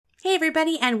Hey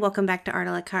everybody, and welcome back to Art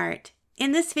a la Carte.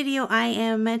 In this video, I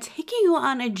am taking you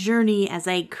on a journey as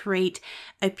I create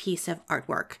a piece of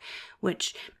artwork,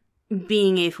 which,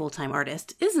 being a full-time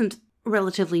artist, isn't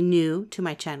relatively new to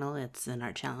my channel. It's an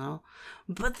art channel,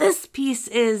 but this piece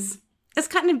is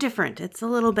kind of different. It's a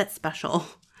little bit special.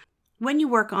 When you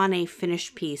work on a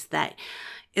finished piece that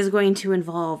is going to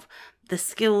involve the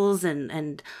skills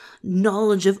and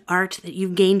knowledge of art that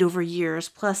you've gained over years,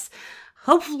 plus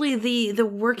hopefully the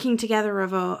working together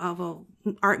of a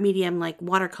art medium like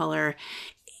watercolor,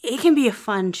 it can be a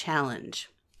fun challenge.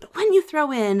 But when you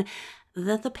throw in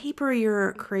that the paper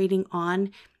you're creating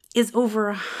on is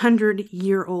over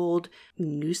 100-year-old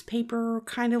newspaper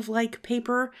kind of like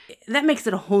paper, that makes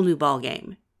it a whole new ball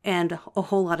game and a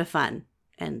whole lot of fun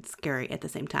and scary at the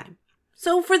same time.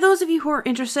 So for those of you who are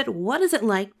interested, what is it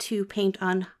like to paint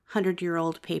on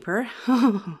 100-year-old paper?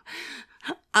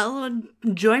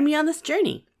 Join me on this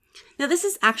journey. Now, this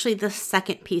is actually the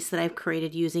second piece that I've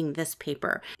created using this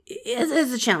paper. It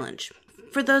is a challenge.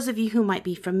 For those of you who might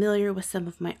be familiar with some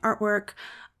of my artwork,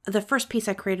 the first piece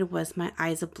I created was my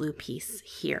Eyes of Blue piece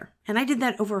here. And I did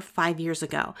that over 5 years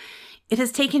ago. It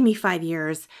has taken me 5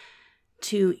 years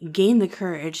to gain the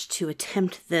courage to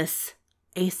attempt this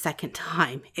a second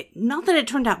time. Not that it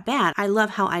turned out bad. I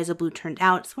love how Eyes of Blue turned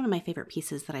out. It's one of my favorite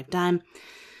pieces that I've done.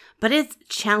 But it's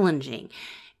challenging.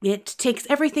 It takes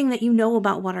everything that you know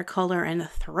about watercolor and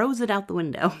throws it out the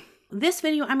window. This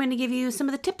video, I'm going to give you some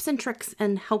of the tips and tricks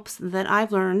and helps that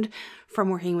I've learned from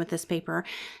working with this paper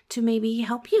to maybe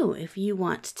help you if you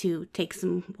want to take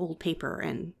some old paper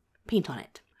and paint on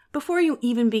it. Before you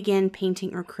even begin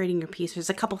painting or creating your piece,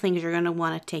 there's a couple things you're going to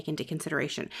want to take into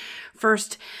consideration.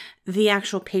 First, the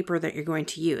actual paper that you're going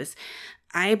to use.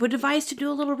 I would advise to do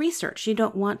a little research. You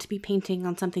don't want to be painting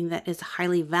on something that is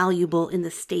highly valuable in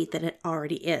the state that it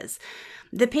already is.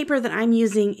 The paper that I'm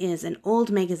using is an old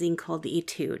magazine called the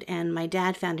Etude, and my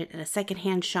dad found it at a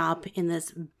secondhand shop in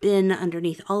this bin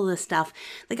underneath all of this stuff.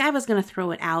 The guy was going to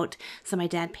throw it out, so my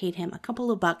dad paid him a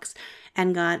couple of bucks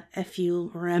and got a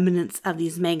few remnants of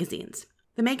these magazines.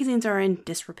 The magazines are in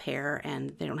disrepair and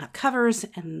they don't have covers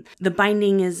and the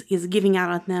binding is giving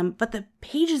out on them, but the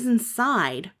pages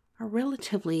inside are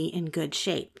relatively in good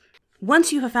shape.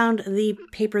 Once you have found the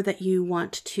paper that you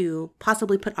want to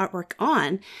possibly put artwork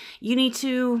on, you need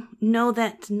to know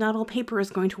that not all paper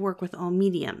is going to work with all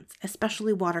mediums,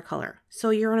 especially watercolor. So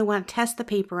you're going to want to test the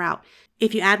paper out.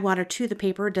 If you add water to the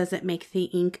paper, does it make the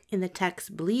ink in the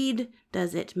text bleed?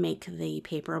 Does it make the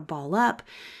paper ball up?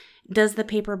 Does the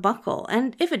paper buckle?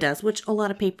 And if it does, which a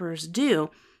lot of papers do,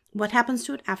 what happens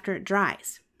to it after it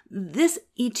dries? This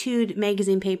Etude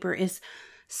magazine paper is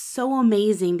so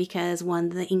amazing because one,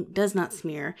 the ink does not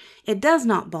smear, it does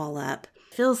not ball up.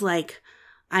 It feels like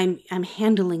I'm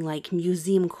handling like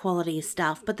museum quality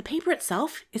stuff, but the paper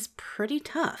itself is pretty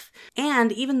tough.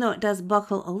 And even though it does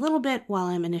buckle a little bit while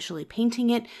I'm initially painting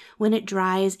it, when it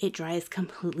dries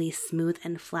completely smooth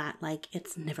and flat like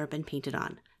it's never been painted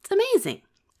on. It's amazing.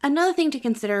 Another thing to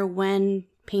consider when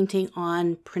painting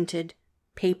on printed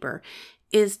paper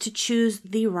is to choose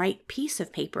the right piece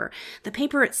of paper. The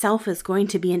paper itself is going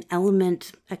to be an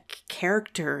element, a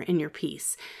character in your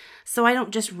piece. So I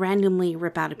don't just randomly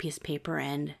rip out a piece of paper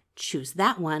and choose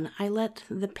that one. I let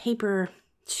the paper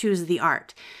choose the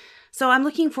art. So I'm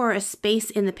looking for a space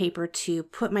in the paper to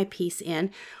put my piece in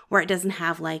where it doesn't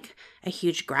have like a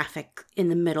huge graphic in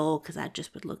the middle, because that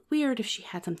just would look weird if she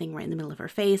had something right in the middle of her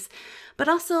face. But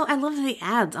also I love the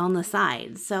ads on the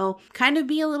side. So kind of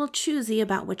be a little choosy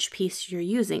about which piece you're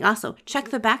using. Also check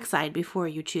the back side before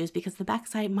you choose, because the back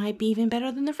side might be even better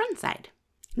than the front side.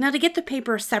 Now, to get the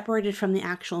paper separated from the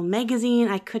actual magazine,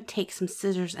 I could take some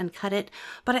scissors and cut it,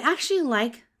 but I actually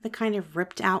like the kind of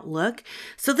ripped out look.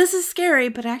 So this is scary,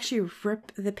 but I actually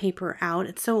rip the paper out.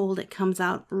 It's so old, it comes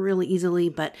out really easily,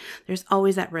 but there's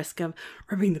always that risk of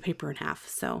ripping the paper in half.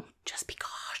 So just be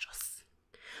cautious.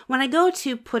 When I go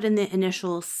to put in the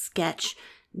initial sketch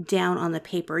down on the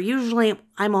paper, usually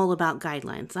I'm all about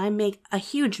guidelines. I make a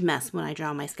huge mess when I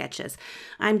draw my sketches.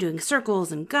 I'm doing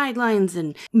circles and guidelines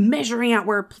and measuring out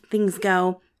where things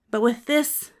go. But with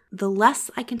this, the less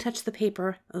I can touch the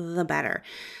paper, the better.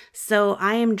 So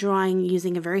I am drawing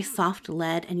using a very soft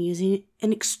lead and using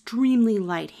an extremely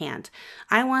light hand.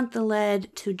 I want the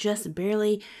lead to just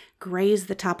barely graze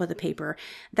the top of the paper.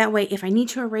 That way, if I need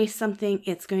to erase something,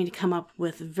 it's going to come up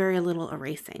with very little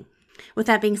erasing. With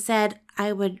that being said,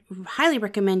 I would highly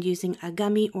recommend using a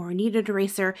gummy or a kneaded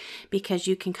eraser, because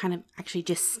you can kind of actually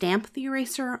just stamp the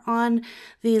eraser on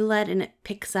the lead and it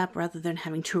picks up rather than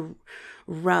having to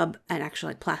rub an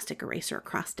actual plastic eraser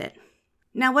across it.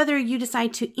 Now, whether you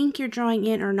decide to ink your drawing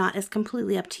in or not is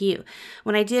completely up to you.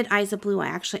 When I did Eyes of Blue, I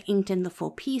actually inked in the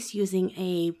full piece using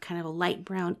a kind of a light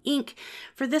brown ink.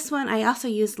 For this one, I also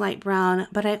used light brown,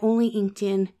 but I only inked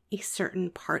in a certain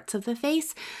parts of the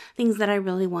face, things that I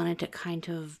really wanted to kind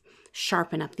of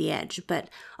sharpen up the edge. But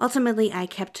ultimately, I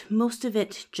kept most of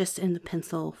it just in the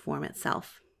pencil form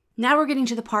itself. Now we're getting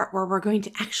to the part where we're going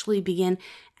to actually begin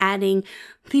adding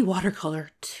the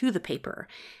watercolor to the paper.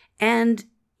 And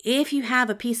if you have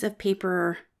a piece of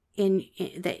paper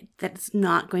that's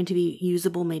not going to be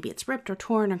usable, maybe it's ripped or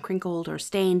torn or crinkled or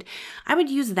stained, I would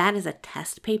use that as a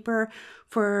test paper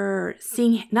for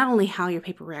seeing not only how your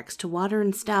paper reacts to water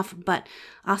and stuff, but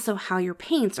also how your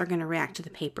paints are going to react to the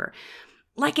paper.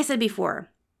 Like I said before,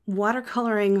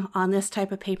 watercoloring on this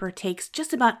type of paper takes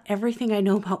just about everything I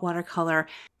know about watercolor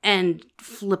and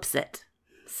flips it.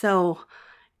 So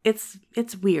it's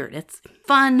weird. It's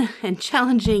fun and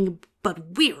challenging,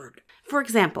 but weird. For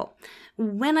example,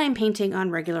 when I'm painting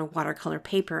on regular watercolor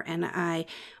paper and I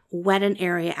wet an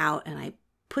area out and I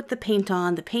put the paint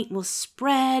on, the paint will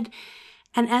spread,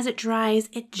 and as it dries,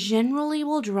 it generally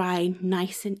will dry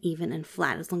nice and even and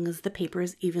flat as long as the paper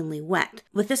is evenly wet.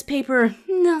 With this paper,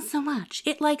 not so much.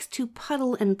 It likes to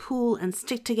puddle and pool and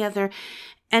stick together.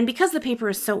 And because the paper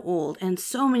is so old and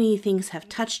so many things have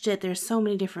touched it, there's so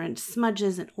many different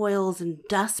smudges and oils and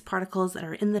dust particles that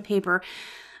are in the paper,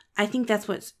 I think that's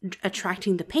what's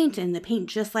attracting the paint, and the paint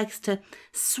just likes to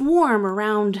swarm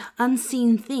around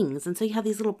unseen things. And so you have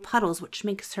these little puddles, which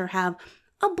makes her have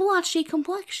a blotchy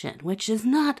complexion, which is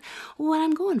not what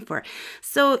I'm going for.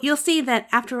 So you'll see that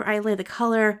after I lay the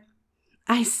color,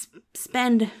 I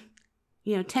spend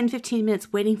 10-15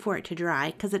 minutes waiting for it to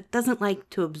dry because it doesn't like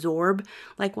to absorb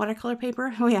like watercolor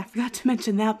paper. Oh yeah, I forgot to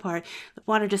mention that part. The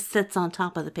water just sits on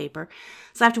top of the paper.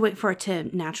 So I have to wait for it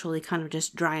to naturally kind of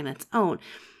just dry on its own.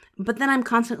 But then I'm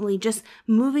constantly just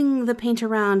moving the paint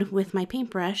around with my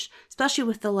paintbrush, especially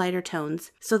with the lighter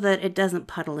tones, so that it doesn't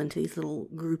puddle into these little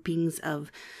groupings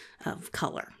of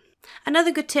color.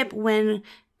 Another good tip when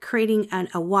creating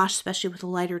a wash, especially with a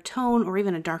lighter tone or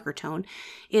even a darker tone,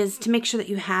 is to make sure that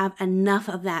you have enough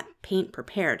of that paint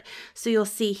prepared. So you'll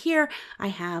see here, I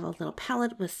have a little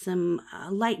palette with some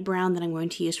light brown that I'm going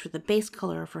to use for the base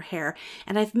color of her hair,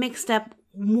 and I've mixed up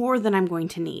more than I'm going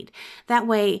to need. That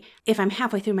way, if I'm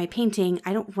halfway through my painting,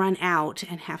 I don't run out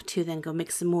and have to then go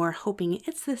mix some more, hoping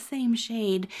it's the same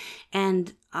shade.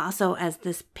 And also, as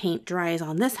this paint dries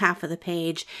on this half of the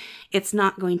page, it's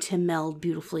not going to meld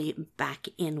beautifully back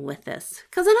in with this.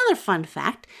 Because another fun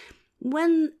fact,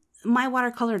 when my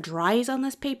watercolor dries on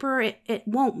this paper, it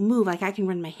won't move. Like I can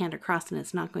run my hand across and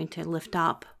it's not going to lift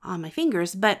up on my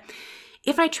fingers. But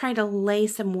if I try to lay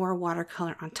some more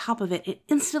watercolor on top of it, it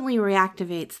instantly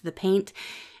reactivates the paint.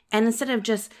 And instead of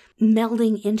just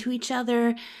melding into each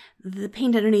other, the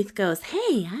paint underneath goes,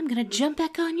 hey, I'm going to jump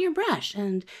back on your brush.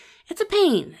 And it's a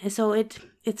pain. So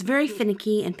it's very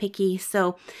finicky and picky.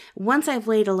 So once I've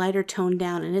laid a lighter tone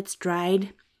down and it's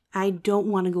dried, I don't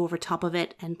want to go over top of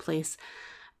it and place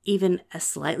even a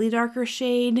slightly darker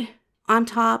shade on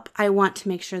top. I want to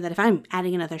make sure that if I'm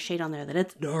adding another shade on there, that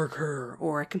it's darker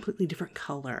or a completely different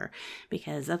color,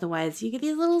 because otherwise you get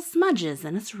these little smudges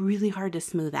and it's really hard to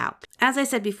smooth out. As I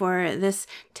said before, this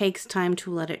takes time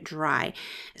to let it dry.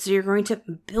 So you're going to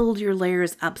build your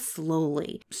layers up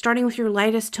slowly, starting with your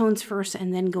lightest tones first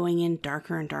and then going in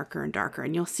darker and darker and darker.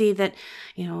 And you'll see that,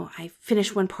 I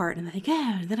finish one part and I think,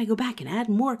 then I go back and add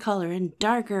more color and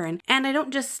darker. And I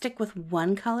don't just stick with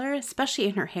one color, especially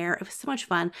in her hair. It was so much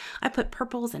fun. I put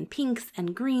purples and pinks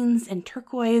and greens and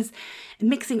turquoise, and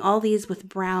mixing all these with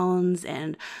browns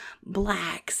and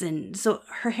blacks. And so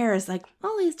her hair is like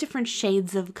all these different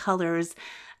shades of colors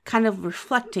kind of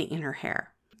reflecting in her hair.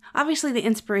 Obviously, the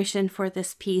inspiration for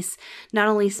this piece not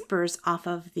only spurs off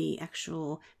of the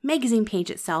actual magazine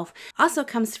page itself, also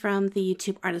comes from the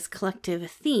YouTube Artist Collective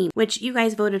theme, which you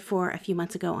guys voted for a few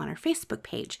months ago on our Facebook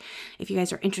page. If you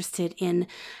guys are interested in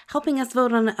helping us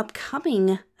vote on an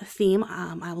upcoming theme,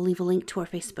 I will leave a link to our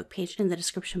Facebook page in the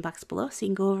description box below, so you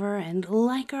can go over and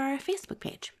like our Facebook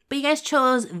page. But you guys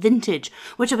chose vintage,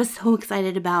 which I was so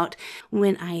excited about.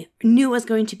 When I knew it was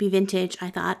going to be vintage, I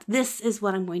thought, this is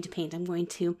what I'm going to paint. I'm going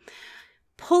to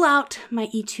pull out my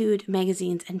Etude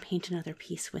magazines and paint another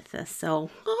piece with this. So,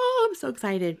 I'm so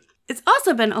excited. It's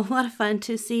also been a lot of fun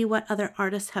to see what other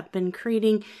artists have been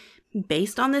creating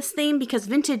based on this theme, because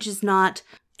vintage is not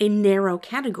a narrow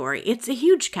category. It's a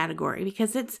huge category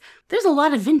because there's a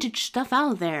lot of vintage stuff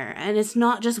out there, and it's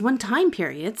not just one time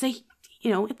period. It's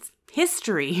it's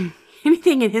history.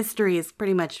 anything in history is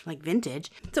pretty much like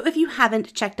vintage. So if you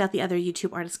haven't checked out the other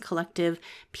YouTube Artist Collective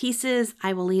pieces,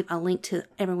 I will leave a link to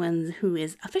everyone who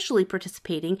is officially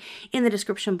participating in the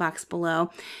description box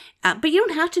below. But you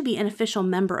don't have to be an official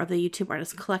member of the YouTube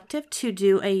Artist Collective to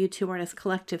do a YouTube Artist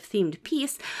Collective themed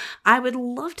piece. I would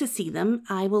love to see them.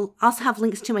 I will also have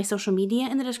links to my social media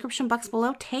in the description box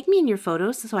below. Tag me in your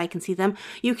photos so I can see them.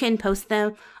 You can post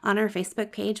them on our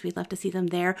Facebook page. We'd love to see them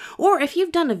there. Or if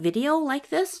you've done a video like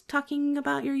this talking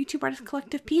about your YouTube Artist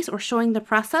Collective piece or showing the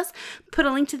process, put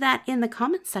a link to that in the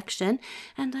comments section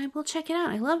and I will check it out.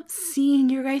 I love seeing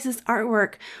your guys'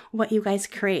 artwork, what you guys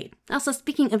create. Also,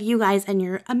 speaking of you guys and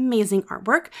your amazing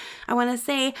artwork, I want to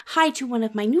say hi to one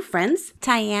of my new friends,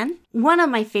 Tyann. One of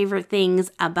my favorite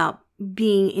things about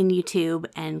being in YouTube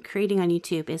and creating on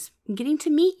YouTube is getting to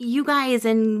meet you guys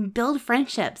and build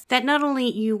friendships. That not only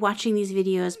you watching these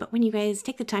videos, but when you guys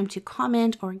take the time to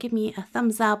comment or give me a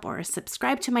thumbs up or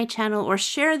subscribe to my channel or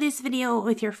share this video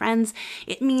with your friends,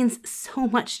 it means so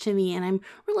much to me and I'm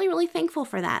really, really thankful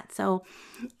for that. So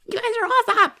you guys are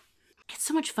awesome! I had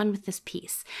so much fun with this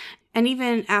piece. And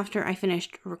even after I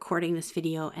finished recording this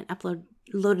video and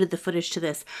loaded the footage to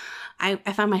this, I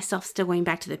found myself still going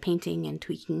back to the painting and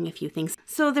tweaking a few things.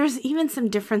 So there's even some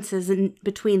differences in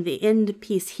between the end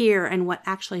piece here and what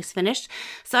actually is finished.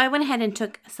 So I went ahead and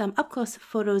took some up-close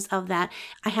photos of that.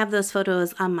 I have those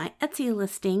photos on my Etsy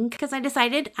listing because I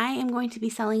decided I am going to be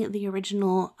selling the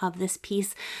original of this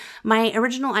piece. My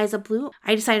original Eyes of Blue,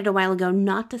 I decided a while ago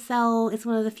not to sell. It's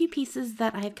one of the few pieces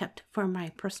that I have kept for my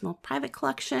personal private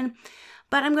collection.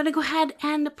 But I'm going to go ahead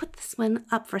and put this one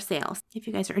up for sale. If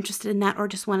you guys are interested in that or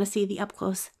just want to see the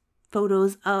up-close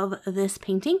photos of this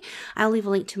painting, I'll leave a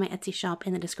link to my Etsy shop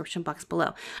in the description box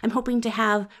below. I'm hoping to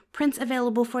have prints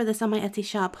available for this on my Etsy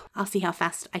shop. I'll see how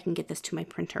fast I can get this to my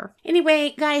printer.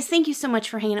 Anyway, guys, thank you so much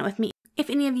for hanging out with me. If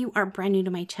any of you are brand new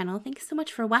to my channel, thanks so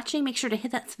much for watching. Make sure to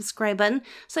hit that subscribe button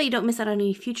so you don't miss out on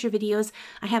any future videos.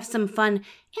 I have some fun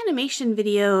animation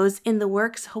videos in the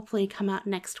works, hopefully come out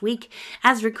next week,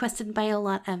 as requested by a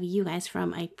lot of you guys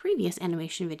from a previous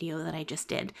animation video that I just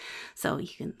did. So you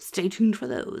can stay tuned for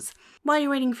those. While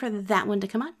you're waiting for that one to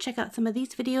come out, check out some of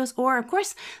these videos or, of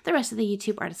course, the rest of the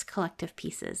YouTube Artist Collective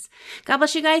pieces. God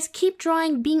bless you guys. Keep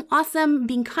drawing, being awesome,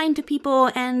 being kind to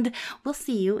people, and we'll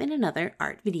see you in another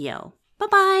art video.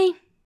 Bye-bye!